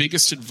know, the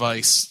biggest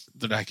advice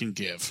that I can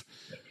give,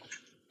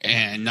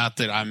 and not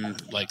that I'm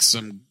like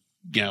some,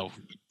 you know,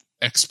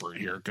 expert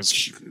here,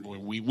 because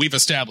we've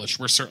established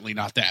we're certainly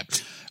not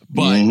that,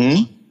 but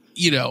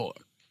you know,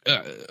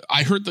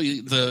 I heard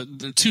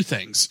the two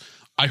things.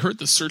 I heard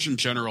the Surgeon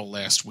General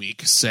last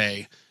week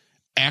say,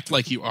 act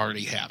like you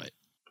already have it.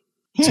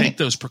 Take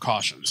those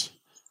precautions.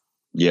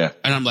 Yeah.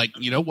 And I'm like,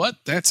 you know what?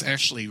 That's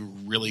actually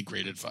really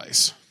great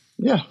advice.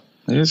 Yeah,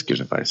 it is good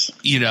advice.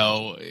 You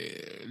know,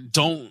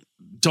 don't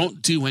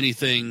do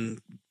anything.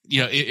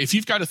 You know, if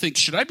you've got to think,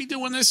 should I be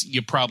doing this?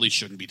 You probably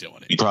shouldn't be doing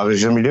it. You probably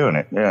shouldn't be doing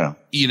it. Yeah.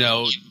 You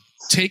know,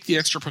 take the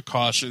extra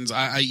precautions.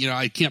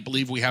 I can't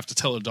believe we have to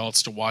tell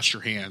adults to wash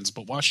your hands,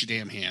 but wash your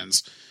damn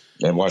hands.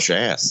 And wash your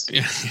ass.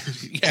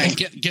 Yeah,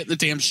 get in the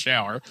damn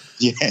shower.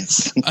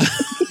 Yes.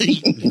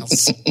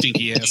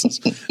 Stinky asses.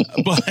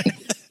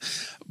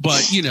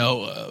 But you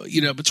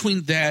know,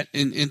 between that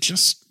and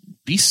just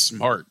be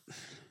smart.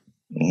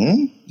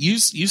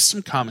 Use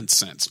some common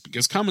sense,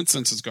 because common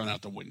sense has gone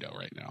out the window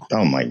right now.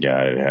 Oh my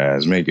God, it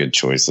has. Make good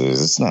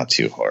choices. It's not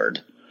too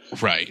hard.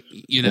 Right.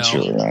 You know, it's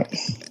really not.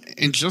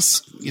 And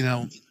just, you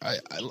know,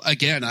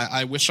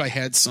 I wish I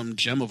had some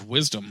gem of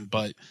wisdom,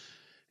 but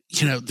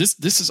you know,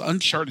 this is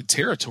uncharted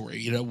territory.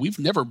 You know, we've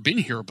never been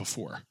here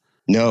before.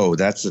 No,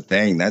 that's the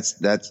thing.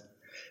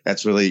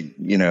 That's really,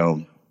 you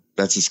know,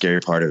 that's the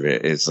scary part of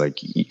it. It's like,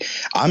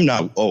 I'm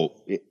not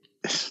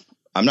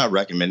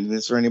recommending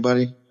this for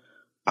anybody.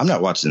 I'm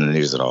not watching the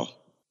news at all.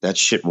 That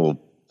shit will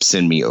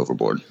send me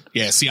overboard.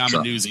 Yeah. See, I'm a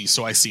newsie,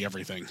 so I see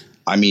everything.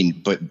 I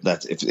mean, but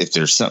that's, if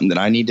there's something that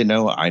I need to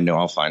know, I know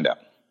I'll find out.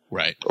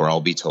 Right. Or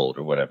I'll be told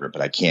or whatever,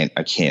 but I can't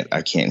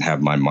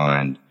have my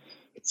mind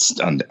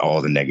on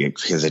all the negative,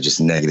 because it's just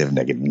negative.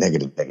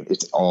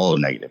 It's all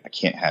negative. I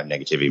can't have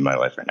negativity in my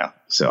life right now.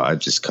 So I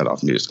just cut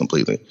off news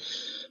completely.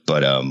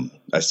 But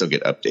I still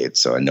get updates,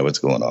 so I know what's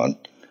going on.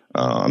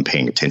 I'm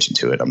paying attention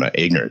to it. I'm not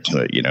ignorant to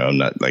it. You know, I'm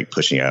not like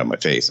pushing it out of my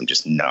face. I'm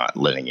just not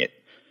letting it.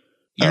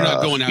 You're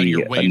not going out of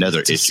your way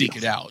another to issue. seek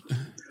it out.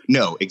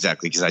 No,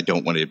 exactly, because I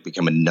don't want it to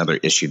become another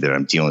issue that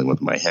I'm dealing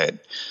with in my head.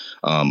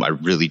 I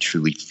really,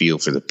 truly feel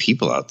for the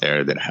people out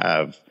there that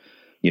have,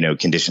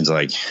 conditions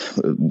like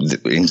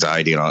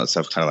anxiety and all that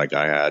stuff, kind of like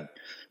I had,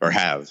 or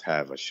have,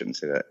 I shouldn't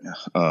say that.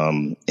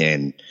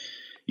 And,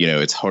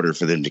 it's harder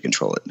for them to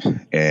control it,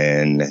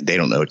 and they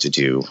don't know what to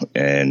do,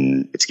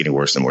 and it's getting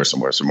worse and worse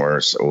and worse and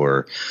worse,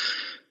 or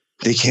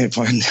they can't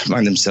find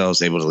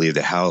themselves able to leave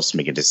the house,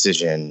 make a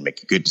decision,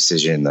 make a good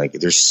decision. Like,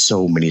 there's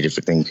so many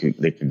different things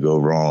that could go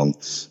wrong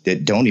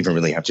that don't even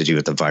really have to do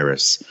with the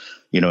virus.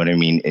 You know what I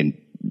mean?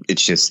 And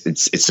it's just,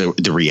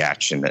 the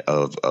reaction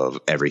of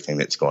everything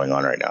that's going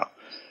on right now.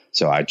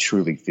 So I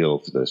truly feel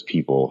for those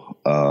people,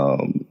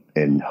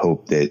 and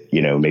hope that,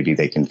 maybe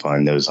they can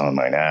find those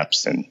online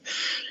apps and,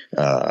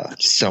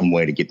 some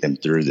way to get them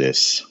through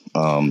this.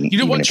 You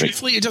know what?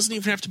 Truthfully, it doesn't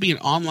even have to be an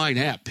online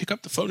app. Pick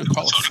up the phone and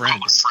call a friend.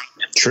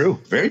 True.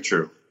 Very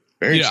true.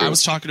 Very true. I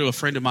was talking to a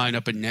friend of mine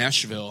up in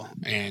Nashville,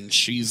 and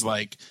she's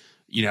like,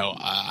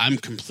 I'm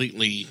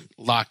completely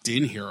locked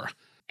in here.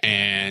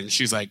 And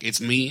she's like,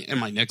 it's me and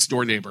my next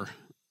door neighbor.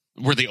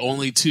 We're the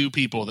only two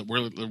people that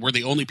we're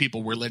the only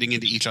people we're letting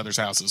into each other's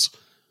houses.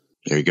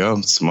 There you go.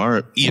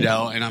 Smart. And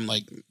I'm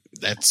like,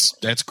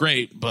 that's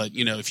great. But,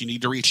 if you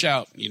need to reach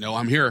out,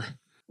 I'm here.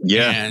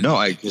 Yeah. And,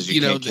 no, because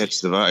you can't catch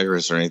the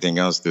virus or anything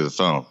else through the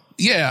phone.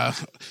 Yeah.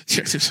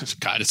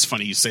 God, it's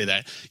funny you say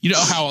that. You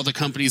know how all the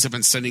companies have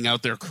been sending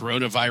out their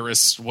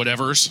coronavirus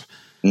whatevers?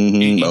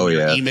 In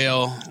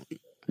email?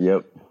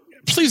 Yep.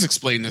 Please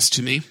explain this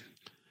to me.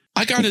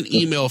 I got an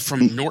email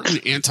from Norton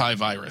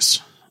Antivirus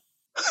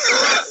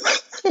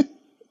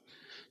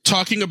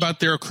talking about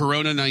their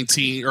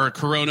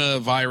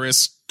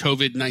coronavirus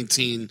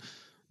COVID-19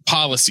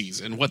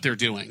 policies and what they're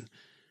doing.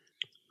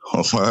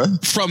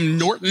 What? From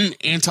Norton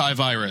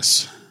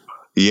Antivirus.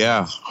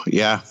 Yeah.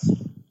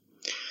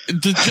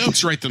 The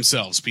jokes write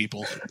themselves,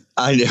 people.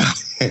 I know.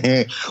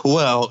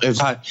 Well,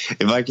 if I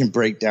can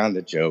break down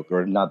the joke,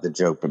 or not the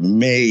joke, but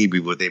maybe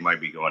what they might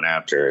be going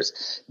after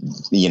is,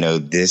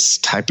 this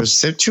type of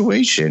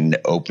situation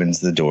opens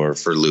the door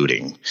for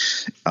looting.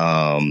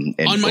 And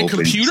on my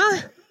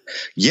computer?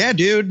 Yeah,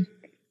 dude.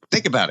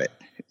 Think about it.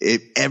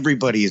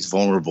 Everybody is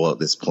vulnerable at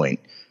this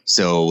point.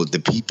 So the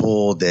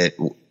people that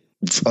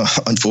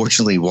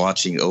unfortunately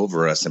watching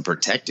over us and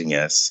protecting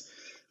us,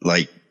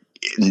 like,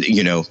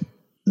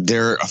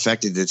 they're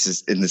affected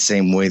in the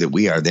same way that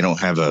we are. They don't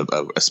have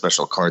a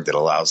special card that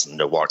allows them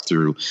to walk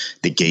through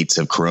the gates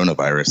of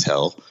coronavirus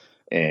hell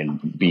and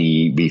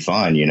be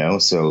fine,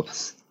 so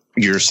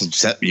you're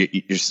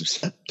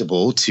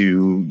susceptible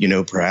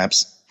to,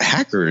 perhaps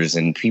hackers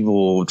and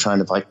people trying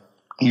to find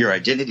your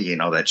identity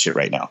and all that shit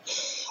right now.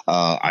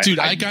 Dude,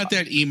 I got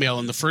that email,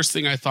 and the first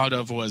thing I thought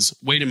of was,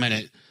 wait a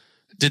minute,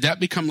 did that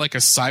become like a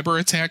cyber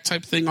attack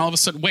type thing all of a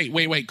sudden? Wait,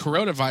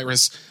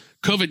 coronavirus,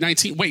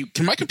 COVID-19. Wait,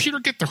 can my computer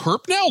get the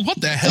herp now?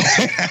 What the hell?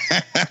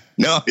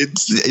 No,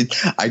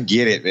 I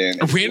get it, man.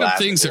 It's random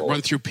things that run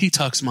through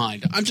P-Tuck's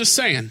mind. I'm just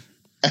saying.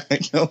 I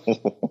know.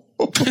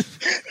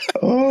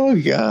 Oh,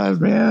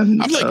 God, man.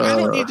 I'm like, I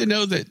don't need to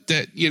know that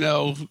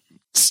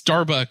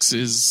Starbucks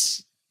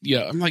is,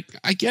 I'm like,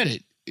 I get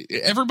it.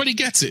 Everybody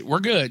gets it. We're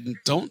good.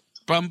 Don't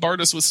bombard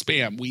us with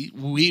spam.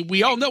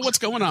 We all know what's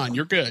going on.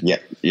 You're good.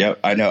 Yeah,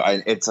 I know.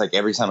 It's like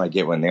every time I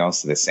get one, they all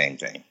say the same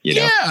thing.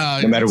 Yeah,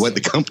 no matter what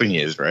the company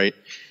is, right?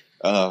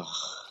 I've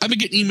been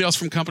getting emails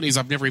from companies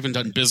I've never even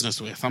done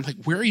business with. I'm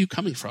like, where are you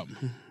coming from?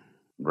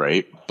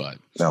 Right. But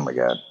oh my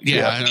God.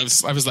 Yeah. And I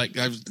was like,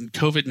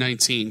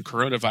 COVID-19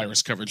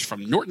 coronavirus coverage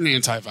from Norton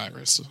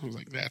Antivirus. I was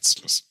like, that's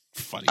just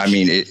funny. I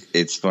mean,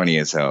 it's funny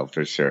as hell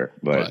for sure.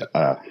 But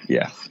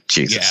yeah,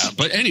 Jesus. Yeah.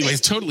 But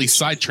anyways, totally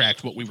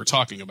sidetracked what we were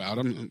talking about.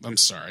 I'm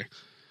sorry.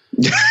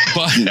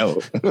 But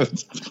no,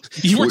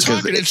 you were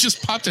talking. It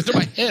just popped into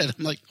my head.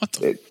 I'm like, what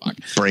the fuck?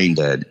 Brain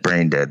dead.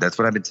 That's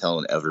what I've been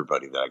telling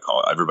everybody that I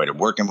call everybody I'm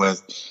working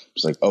with.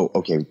 It's like, oh,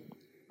 okay.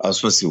 I was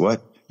supposed to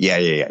what? Yeah.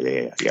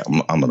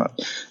 I'm gonna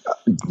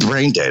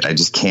brain dead. I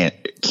just can't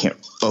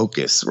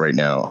focus right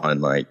now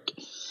on like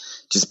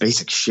just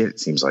basic shit. It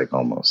seems like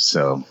almost.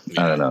 So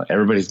I don't know.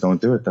 Everybody's going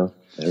through it though.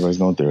 Everybody's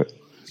going through it.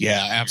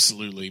 Yeah,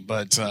 absolutely.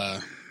 But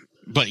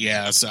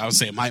yeah, so I would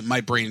say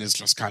my brain is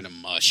just kind of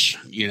mush,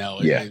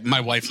 Yeah.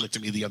 My wife looked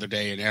at me the other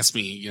day and asked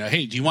me,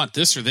 hey, do you want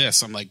this or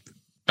this? I'm like,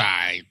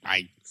 okay.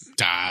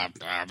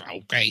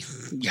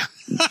 Yeah.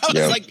 I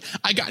was like,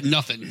 I got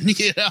nothing.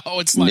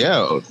 It's like,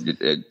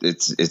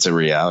 it's a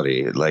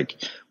reality. Like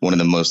one of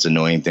the most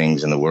annoying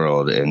things in the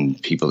world,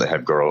 and people that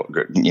have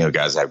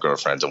guys that have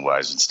girlfriends and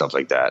wives and stuff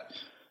like that.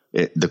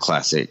 The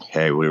classic,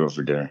 hey, what do you want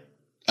for dinner?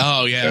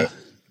 Oh yeah.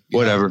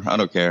 Whatever. I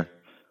don't care.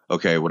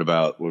 Okay, what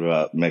about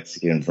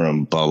Mexican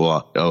from blah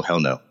blah? Oh hell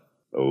no.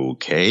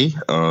 Okay.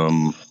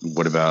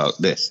 What about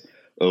this?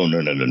 Oh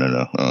no.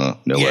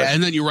 No way. Yeah,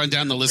 and then you run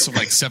down the list of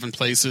like 7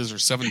 places or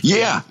 7.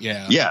 Yeah.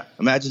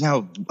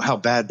 Imagine how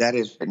bad that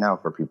is right now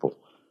for people.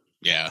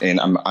 Yeah. And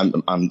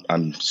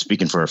I'm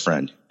speaking for a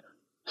friend.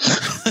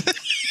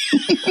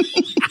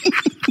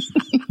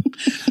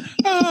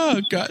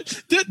 Oh God,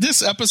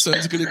 this episode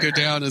is going to go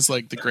down as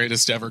like the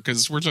greatest ever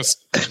because we're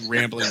just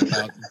rambling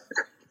about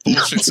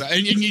bullshit side.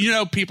 And you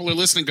know, people are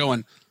listening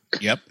going,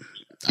 yep.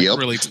 Yep.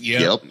 Really,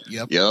 Yep.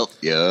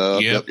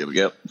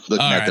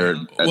 Looking at their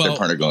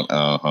partner going,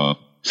 uh-huh.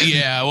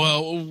 Yeah,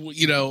 well,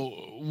 you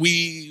know,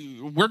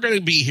 we're going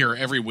to be here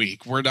every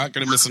week. We're not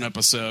going to miss an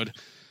episode.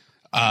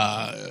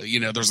 You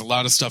know, there's a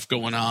lot of stuff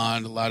going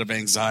on, a lot of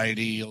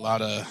anxiety, a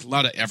lot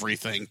of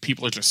everything.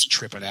 People are just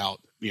tripping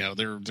out. You know,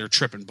 they're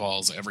tripping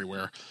balls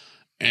everywhere.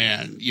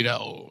 And, you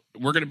know,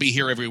 we're going to be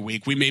here every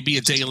week. We may be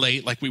a day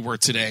late like we were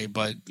today,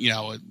 but, you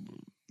know,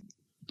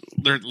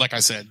 like I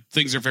said,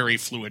 things are very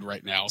fluid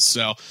right now.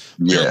 So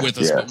bear with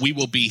us, but we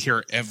will be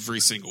here every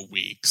single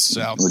week.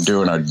 So we're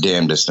doing our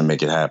damnedest to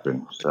make it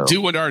happen. So.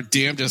 Doing our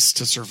damnedest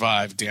to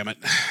survive, damn it.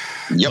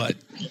 Yep.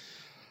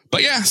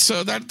 But yeah,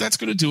 so that's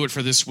going to do it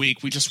for this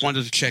week. We just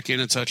wanted to check in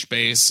and touch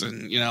base.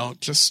 And, you know,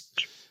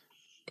 just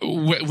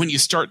when you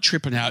start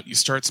tripping out, you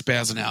start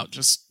spazzing out,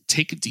 just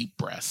take a deep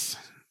breath.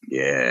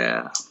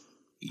 Yeah.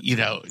 You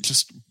know,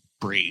 just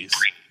breathe.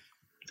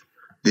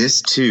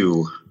 This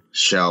too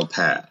shall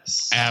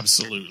pass.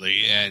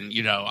 Absolutely. And,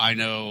 you know, I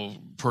know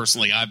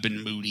personally I've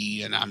been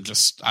moody and I'm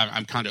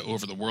kind of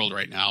over the world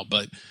right now,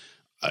 but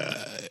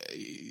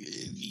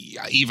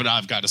even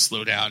I've got to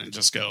slow down and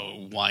just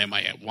go, why am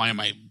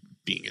I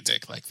being a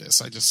dick like this?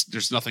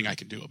 There's nothing I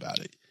can do about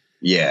it.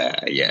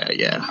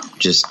 Yeah.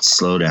 Just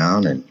slow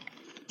down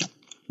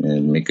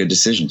and make good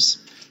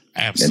decisions.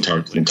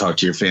 Absolutely. And talk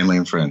to your family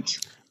and friends.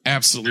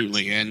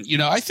 Absolutely. And, you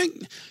know, I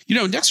think, you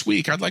know, next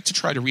week I'd like to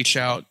try to reach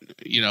out.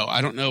 You know,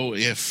 I don't know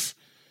if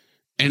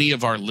any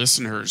of our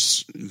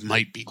listeners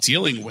might be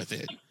dealing with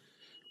it,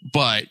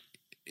 but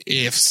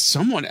if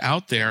someone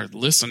out there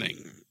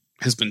listening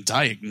has been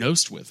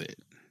diagnosed with it,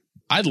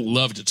 I'd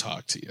love to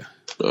talk to you.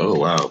 Oh,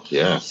 wow.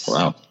 Yeah.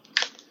 Wow.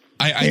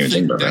 I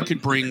think that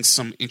could bring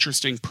some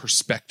interesting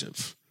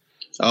perspective.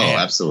 Oh, and,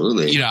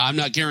 absolutely. You know, I'm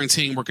not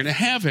guaranteeing we're going to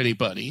have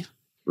anybody.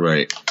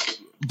 Right.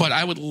 But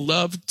I would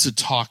love to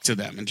talk to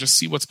them and just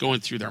see what's going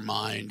through their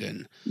mind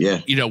and,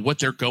 you know, what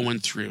they're going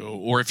through.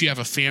 Or if you have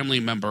a family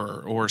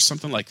member or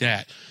something like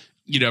that,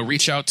 you know,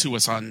 reach out to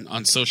us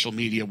on social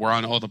media. We're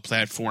on all the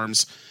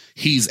platforms.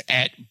 He's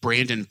at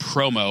Brandon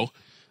Promo,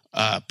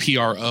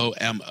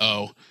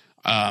 Promo.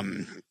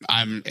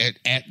 I'm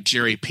at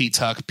Jerry P.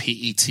 Tuck,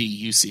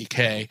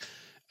 Petuck.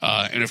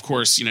 And of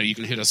course, you know, you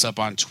can hit us up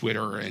on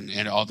Twitter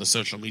and all the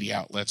social media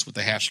outlets with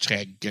the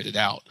hashtag Get It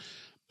Out.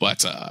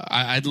 But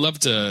I'd love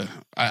to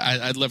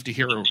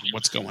hear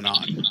what's going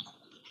on.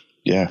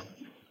 Yeah,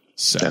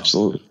 so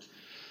absolutely.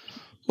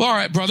 Well, all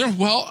right, brother.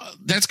 Well,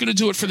 that's going to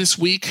do it for this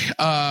week.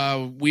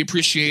 We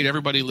appreciate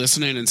everybody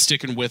listening and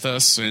sticking with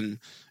us. And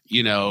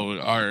you know,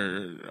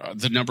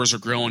 the numbers are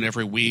growing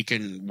every week,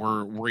 and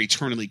we're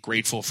eternally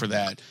grateful for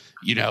that.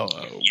 You know,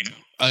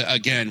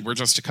 again, we're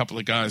just a couple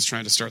of guys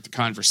trying to start the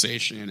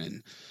conversation,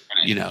 and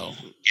you know,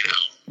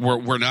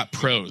 we're not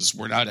pros,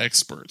 we're not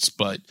experts,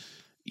 but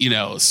you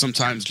know,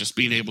 sometimes just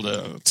being able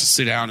to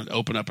sit down and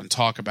open up and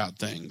talk about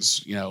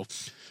things, you know,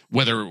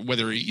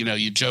 whether, you know,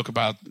 you joke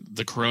about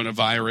the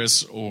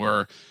coronavirus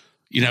or,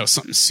 you know,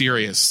 something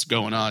serious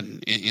going on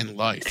in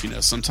life, you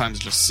know, sometimes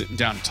just sitting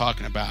down and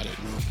talking about it,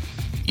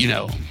 you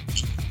know,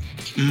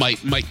 might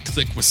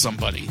click with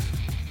somebody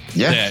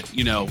that,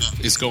 you know,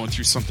 is going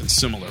through something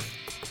similar.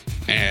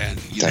 And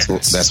you know,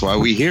 that's why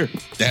we here.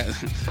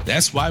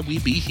 That's why we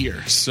be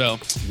here. So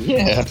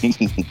yeah,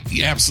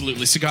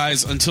 absolutely. So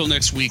guys, until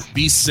next week,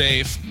 be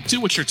safe. Do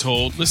what you're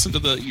told. Listen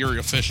to your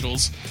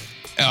officials.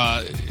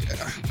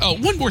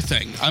 One more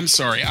thing. I'm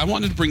sorry. I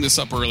wanted to bring this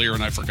up earlier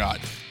and I forgot.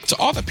 To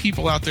all the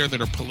people out there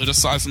that are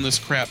politicizing this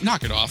crap,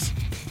 knock it off.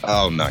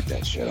 Oh, knock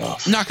that shit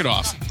off. Knock it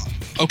off.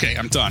 Okay,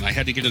 I'm done. I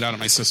had to get it out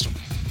of my system.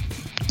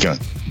 Good.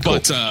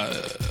 But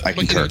I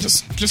concur. You know,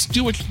 just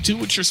do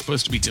what you're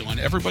supposed to be doing.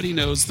 Everybody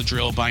knows the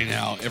drill by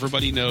now.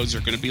 Everybody knows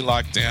you're going to be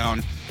locked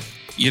down.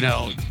 You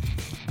know,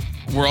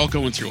 we're all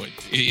going through it.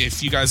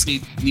 If you guys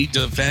need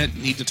to vent,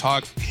 need to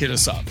talk, hit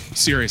us up.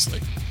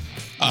 Seriously.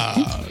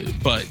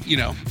 But you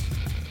know,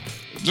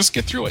 just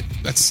get through it.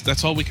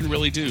 That's all we can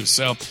really do.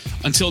 So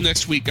until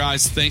next week,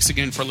 guys, thanks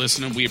again for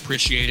listening. We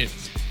appreciate it.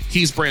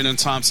 He's Brandon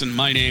Thompson.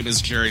 My name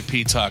is Jerry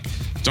P. Tuck.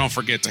 Don't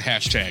forget to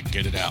hashtag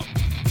Get It Out.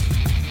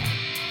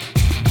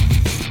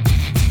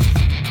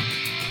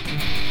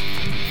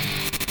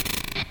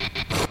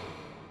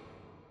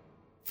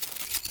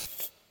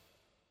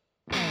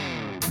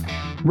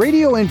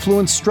 Radio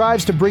Influence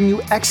strives to bring you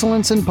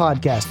excellence in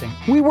podcasting.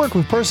 We work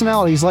with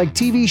personalities like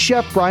TV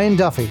chef Brian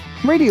Duffy,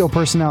 radio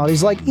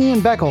personalities like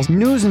Ian Beckles,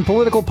 news and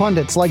political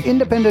pundits like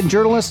independent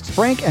journalists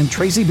Frank and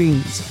Tracy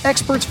Beans,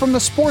 experts from the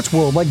sports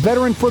world like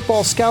veteran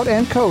football scout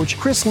and coach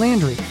Chris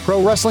Landry,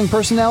 pro wrestling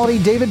personality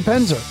David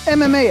Penzer,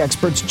 MMA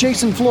experts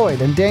Jason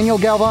Floyd and Daniel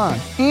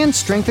Galvan, and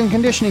strength and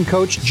conditioning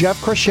coach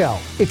Jeff Crochelle.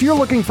 If you're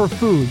looking for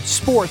food,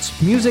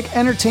 sports, music,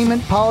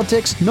 entertainment,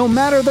 politics, no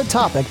matter the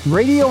topic,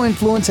 Radio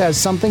Influence has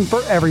something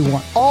for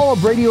everyone. All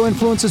of Radio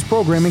Influence's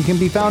programming can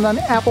be found on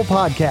Apple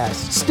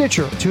Podcasts,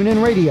 Stitcher,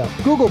 TuneIn Radio,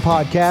 Google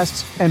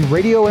Podcasts, and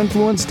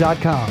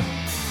RadioInfluence.com.